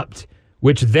dropped,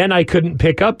 which then I couldn't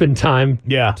pick up in time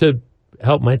to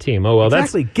help my team. Oh, well,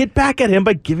 exactly. Get back at him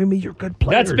by giving me your good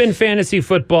players. That's been fantasy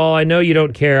football. I know you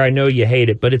don't care. I know you hate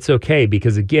it, but it's okay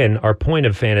because, again, our point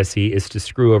of fantasy is to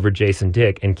screw over Jason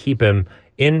Dick and keep him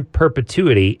in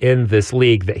perpetuity in this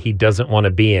league that he doesn't want to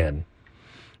be in.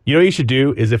 You know what you should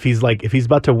do is if he's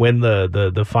about to win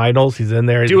the finals, he's in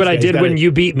there. Do what I did when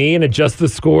you beat me and adjust the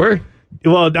score?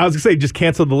 Well, I was going to say, just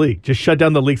cancel the league. Just shut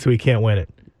down the league so he can't win it.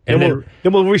 And then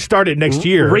we'll restart it next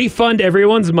year. Refund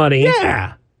everyone's money.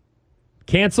 Yeah.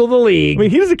 Cancel the league. I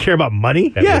mean, he doesn't care about money.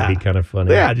 That would be kind of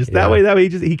funny. Yeah, that way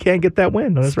he can't get that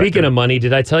win. Speaking of money,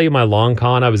 did I tell you my long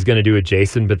con I was going to do with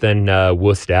Jason, but then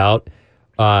wussed out?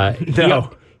 No.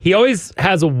 He always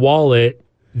has a wallet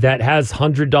that has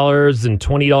 $100 and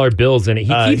 $20 bills in it.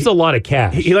 He keeps a lot of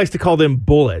cash. He likes to call them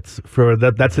bullets for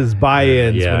that. That's his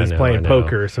buy-ins when he's playing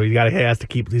poker. So he's got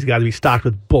to be stocked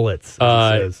with bullets.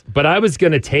 But I was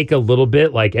going to take a little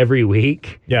bit like every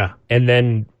week. Yeah. And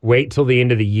then wait till the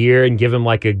end of the year and give him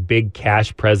like a big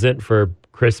cash present for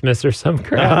Christmas or some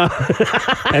crap.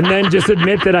 And then just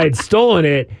admit that I'd stolen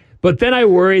it. But then I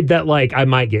worried that like I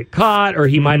might get caught or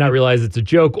he might not realize it's a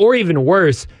joke, or even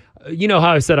worse, you know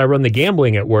how I said I run the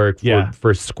gambling at work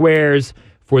for squares,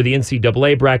 for the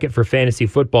NCAA bracket for fantasy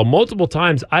football. Multiple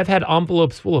times I've had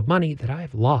envelopes full of money that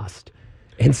I've lost.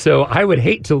 And so I would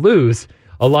hate to lose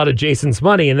a lot of Jason's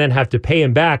money and then have to pay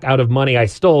him back out of money I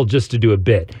stole just to do a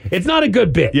bit. It's not a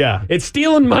good bit. Yeah. It's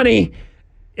stealing money.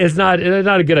 It's not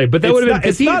a good idea. But that would have been...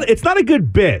 It's not a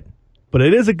good bit, but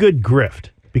it is a good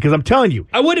grift. Because I'm telling you,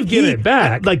 I would have given it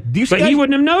back, but he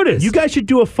wouldn't have noticed. You guys should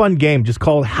do a fun game just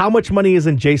called How Much Money is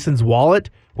in Jason's Wallet,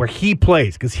 where he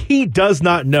plays, because he does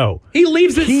not know. He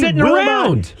leaves it sitting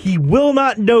around. He will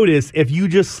not notice if you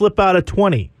just slip out a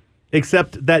 20,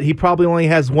 except that he probably only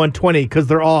has 120 because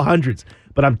they're all hundreds.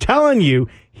 But I'm telling you,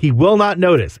 he will not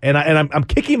notice. And I'm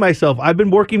kicking myself. I've been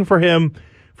working for him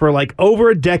for like over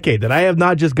a decade that I have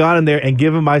not just gone in there and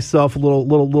given myself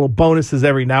little bonuses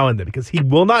every now and then because he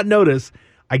will not notice.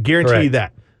 I guarantee you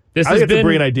that. This has been a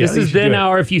brilliant idea. This has been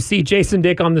our "If you see Jason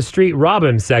Dick on the street, rob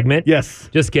him" segment. Yes.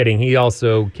 Just kidding. He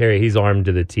also he's armed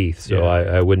to the teeth, so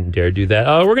I wouldn't dare do that.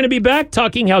 We're going to be back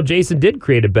talking how Jason did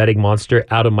create a betting monster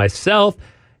out of myself,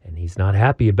 and he's not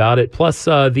happy about it. Plus,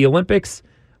 the Olympics,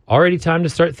 already time to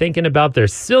start thinking about their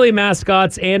silly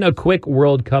mascots, and a quick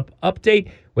World Cup update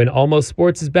when Almost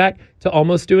Sports is back to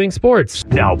Almost Doing Sports.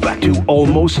 Now back to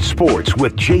Almost Sports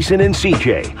with Jason and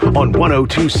CJ on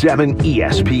 102.7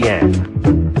 ESPN.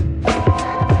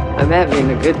 I'm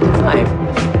having a good time.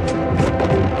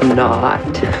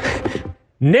 Not.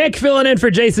 Nick filling in for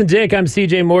Jason Dick. I'm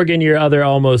CJ Morgan, your other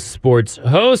Almost Sports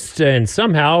host, and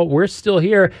somehow we're still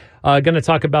here going to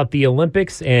talk about the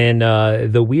Olympics and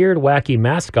the weird, wacky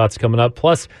mascots coming up,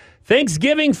 plus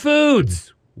Thanksgiving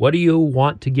foods. What do you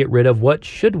want to get rid of? What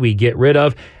should we get rid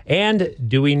of? And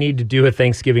do we need to do a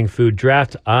Thanksgiving food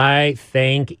draft? I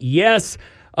think yes.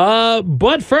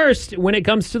 But first, when it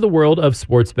comes to the world of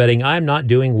sports betting, I'm not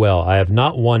doing well. I have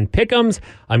not won pick'ems.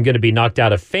 I'm going to be knocked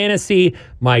out of fantasy.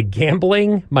 My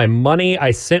gambling, my money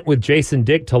I sent with Jason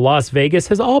Dick to Las Vegas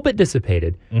has all but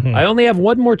dissipated. Mm-hmm. I only have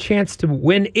one more chance to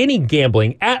win any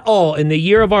gambling at all in the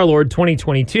year of our Lord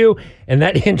 2022, and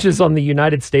that hinges on the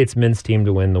United States men's team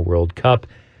to win the World Cup.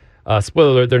 Spoiler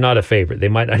alert, they're not a favorite. They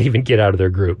might not even get out of their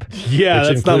group. Yeah,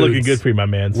 that's not looking good for you, my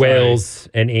man. Sorry. Wales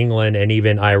and England and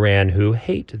even Iran, who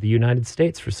hate the United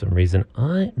States for some reason.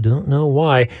 I don't know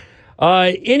why.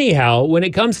 Anyhow, when it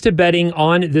comes to betting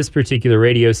on this particular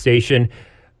radio station,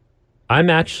 I'm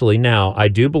actually now, I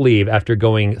do believe, after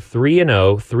going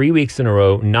 3-0, 3 weeks in a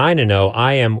row, 9-0,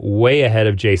 I am way ahead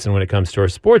of Jason when it comes to our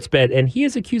sports bet, and he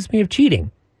has accused me of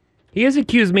cheating. He has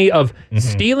accused me of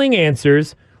stealing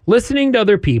answers, listening to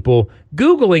other people,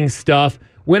 Googling stuff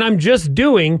when I'm just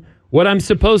doing what I'm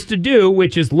supposed to do,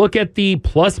 which is look at the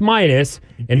plus minus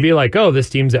and be like, oh, this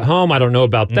team's at home. I don't know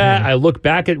about that. I look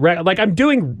back at, like I'm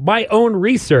doing my own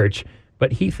research,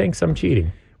 but he thinks I'm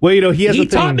cheating. Well, you know, he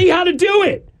taught me how to do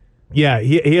it. Yeah,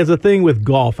 he has a thing with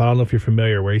golf. I don't know if you're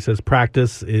familiar, where he says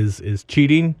practice is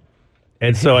cheating.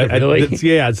 And so, really?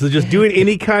 So just doing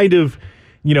any kind of,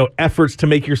 efforts to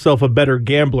make yourself a better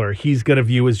gambler, he's going to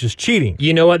view as just cheating.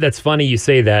 You know what? That's funny you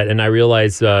say that, and I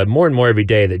realize more and more every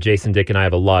day that Jason Dick and I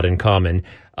have a lot in common.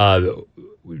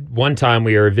 One time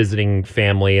we were visiting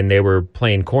family, and they were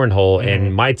playing cornhole,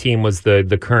 and my team was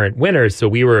the current winner, so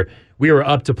we were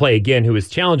up to play again, who was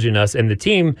challenging us, and the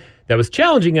team that was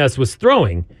challenging us was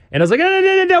throwing. And I was like,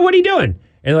 no, what are you doing? And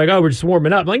they're like, oh, we're just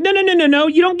warming up. I'm like, no,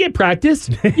 you don't get practice.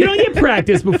 You don't get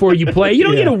practice before you play. You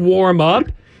don't get to warm up.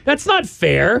 That's not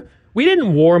fair. We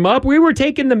didn't warm up. We were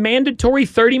taking the mandatory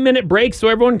 30-minute break so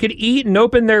everyone could eat and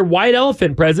open their white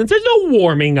elephant presents. There's no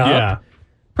warming up. Yeah.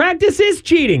 Practice is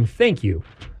cheating. Thank you.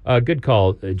 Good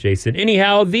call, Jason.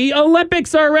 Anyhow, the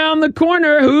Olympics are around the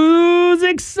corner. Who's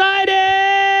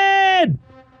excited?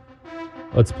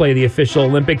 Let's play the official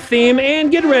Olympic theme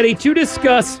and get ready to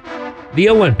discuss the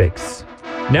Olympics.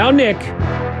 Now, Nick,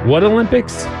 what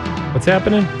Olympics? What's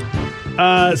happening?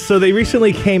 So they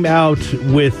recently came out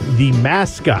with the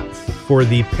mascots for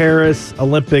the Paris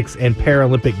Olympics and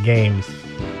Paralympic Games.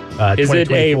 Is it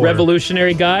a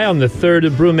revolutionary guy on the third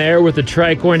of Brumaire with a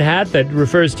tricorn hat that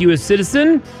refers to you as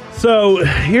citizen? So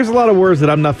here's a lot of words that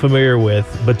I'm not familiar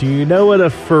with, but do you know what a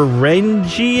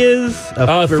Ferengi is?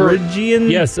 A Ferengian?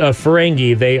 Yes, a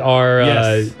Ferengi. They are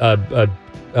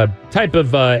a type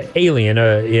of alien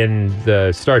in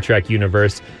the Star Trek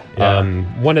universe. Yeah.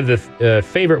 One of the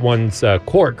favorite ones,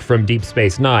 Quark from Deep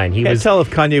Space Nine. Can't tell if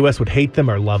Kanye West would hate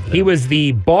them or love them. He was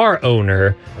the bar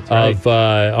owner of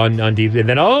on Deep, and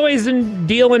then always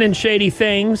dealing in shady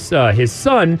things. His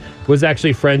son was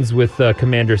actually friends with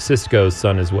Commander Sisko's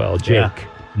son as well, Jake. Yeah.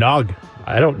 Nog.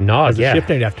 I don't know. Has a ship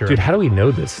named after Dude, him. how do we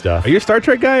know this stuff? Are you a Star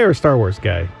Trek guy or a Star Wars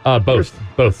guy? Both.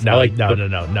 No, I like no.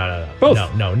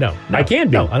 Both. No. I can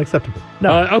be. No, unacceptable.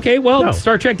 No. Okay, well, No.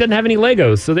 Star Trek doesn't have any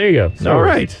Legos, so there you go. Star All Wars.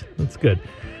 right. That's good.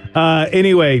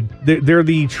 Anyway, they're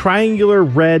the triangular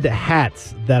red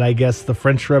hats that I guess the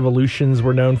French Revolutions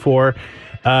were known for.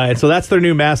 And so that's their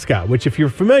new mascot, which if you're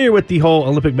familiar with the whole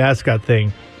Olympic mascot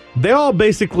thing, they all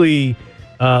basically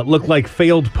look like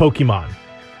failed Pokemon.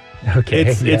 Okay.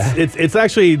 It's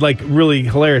actually like really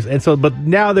hilarious. And so, but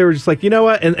now they were just like, you know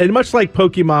what? And much like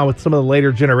Pokemon with some of the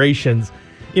later generations,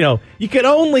 you know, you can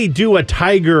only do a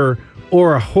tiger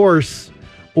or a horse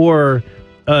or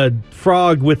a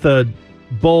frog with a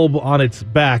bulb on its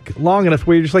back long enough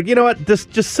where you're just like, you know what?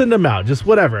 Just send them out. Just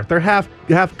whatever. If they're half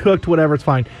cooked, whatever, it's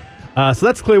fine. So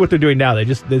that's clearly what they're doing now. There's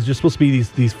just supposed to be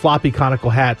these floppy conical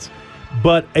hats.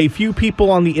 But a few people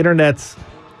on the internets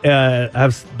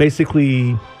have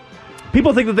basically...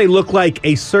 People think that they look like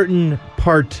a certain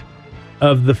part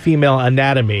of the female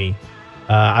anatomy.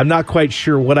 I'm not quite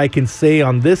sure what I can say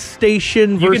on this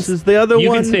station versus the other one.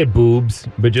 You can say boobs,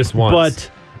 but just once.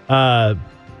 But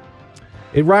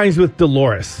it rhymes with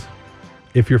Dolores,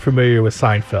 if you're familiar with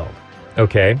Seinfeld.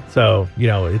 Okay. So, you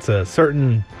know, it's a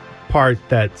certain part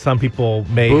that some people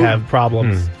may have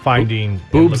problems finding.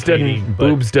 Boobs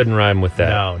doesn't rhyme with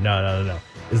that. No.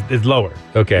 It's lower.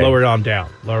 Okay. Lower on down.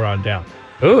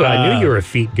 Oh, I knew you were a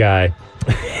feet guy.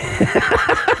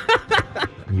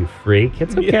 You freak.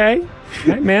 It's okay.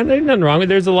 Hey, man, there's nothing wrong with it.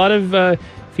 There's a lot of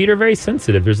feet are very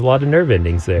sensitive. There's a lot of nerve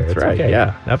endings there. That's it's right. Okay.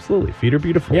 Yeah, absolutely. Feet are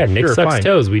beautiful. Yeah, Nick sure, sucks fine.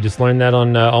 toes. We just learned that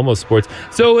on Almost Sports.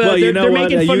 So well, they're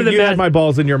making fun of the You had my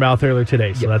balls in your mouth earlier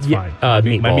today, so that's fine. My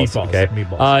meatballs. Okay.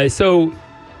 Meatballs. So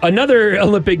another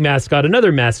Olympic mascot,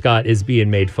 another mascot is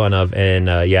being made fun of, and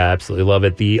yeah, absolutely love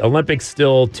it. The Olympics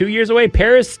still 2 years away.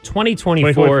 Paris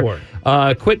 2024.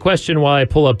 Quick question while I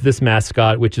pull up this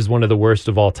mascot, which is one of the worst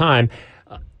of all time.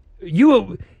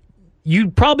 You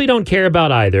probably don't care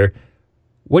about either.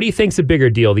 What do you think's a bigger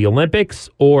deal, the Olympics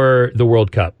or the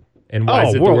World Cup? And why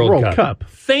is it the World Cup?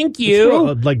 Thank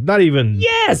you. Like not even.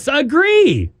 Yes,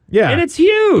 agree. Yeah. And it's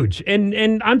huge.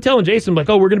 And I'm telling Jason, like,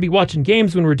 oh, we're going to be watching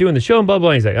games when we're doing the show and blah, blah.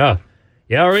 And he's like, oh,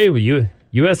 yeah, all right. Well,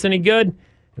 U.S. any good? And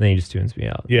then he just tunes me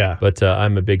out. Yeah. But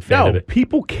I'm a big fan of it.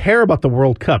 People care about the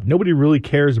World Cup. Nobody really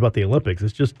cares about the Olympics.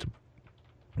 It's just,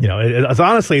 you know, it's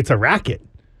honestly, it's a racket.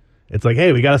 It's like,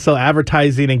 hey, we got to sell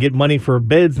advertising and get money for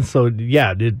bids. And so,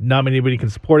 yeah, not anybody can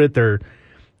support it. They're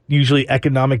usually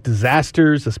economic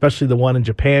disasters, especially the one in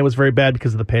Japan was very bad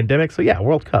because of the pandemic. So, yeah,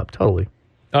 World Cup, totally.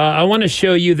 I want to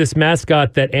show you this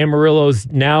mascot that Amarillo's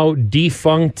now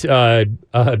defunct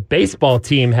baseball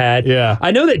team had. Yeah.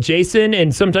 I know that Jason,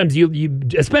 and sometimes you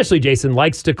especially Jason,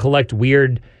 likes to collect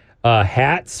weird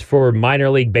hats for minor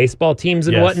league baseball teams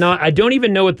and whatnot. I don't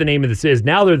even know what the name of this is.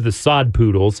 Now they're the sod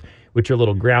poodles, which are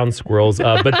little ground squirrels.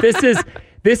 But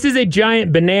this is a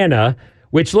giant banana,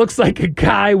 which looks like a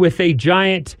guy with a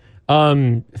giant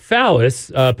phallus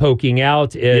poking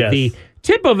out. The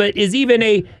tip of it is even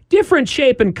a different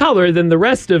shape and color than the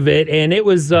rest of it, and it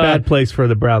was bad place for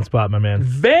the brown spot, my man.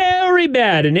 Very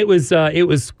bad, and it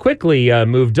was quickly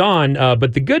moved on.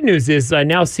 But the good news is I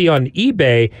now see on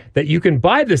eBay that you can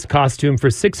buy this costume for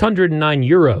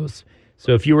 €609.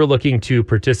 So if you were looking to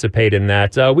participate in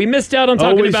that, we missed out on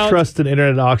talking about... Always trust an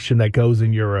internet auction that goes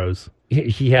in euros.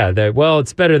 Yeah, well,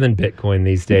 it's better than Bitcoin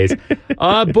these days.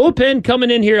 Bullpen coming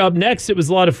in here up next. It was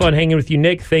a lot of fun hanging with you,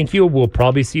 Nick. Thank you. We'll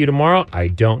probably see you tomorrow. I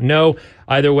don't know.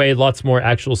 Either way, lots more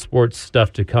actual sports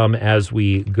stuff to come as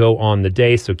we go on the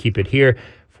day. So keep it here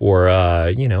for,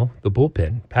 the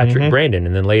bullpen. Patrick Brandon.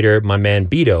 And then later, my man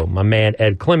Beto, my man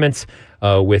Ed Clements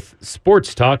with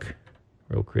Sports Talk.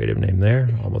 Real creative name there.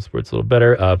 Almost Sports a little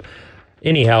better.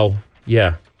 Anyhow,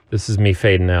 yeah, this is me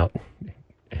fading out.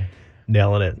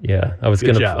 Nailing it. Yeah, I was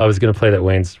gonna play that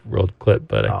Wayne's World clip,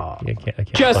 but I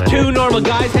can't. Just two normal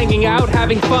guys hanging out,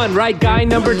 having fun, right? Guy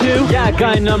number 2? Yeah,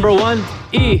 guy number 1.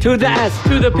 E To the S.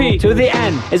 to the P To the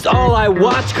N. Is all I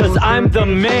watch cause I'm the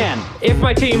man. If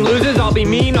my team loses, I'll be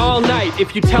mean all night.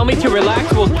 If you tell me to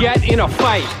relax, we'll get in a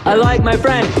fight. I like my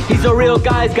friend. He's a real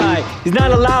guy's guy. He's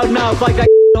not a loudmouth like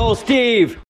old Steve.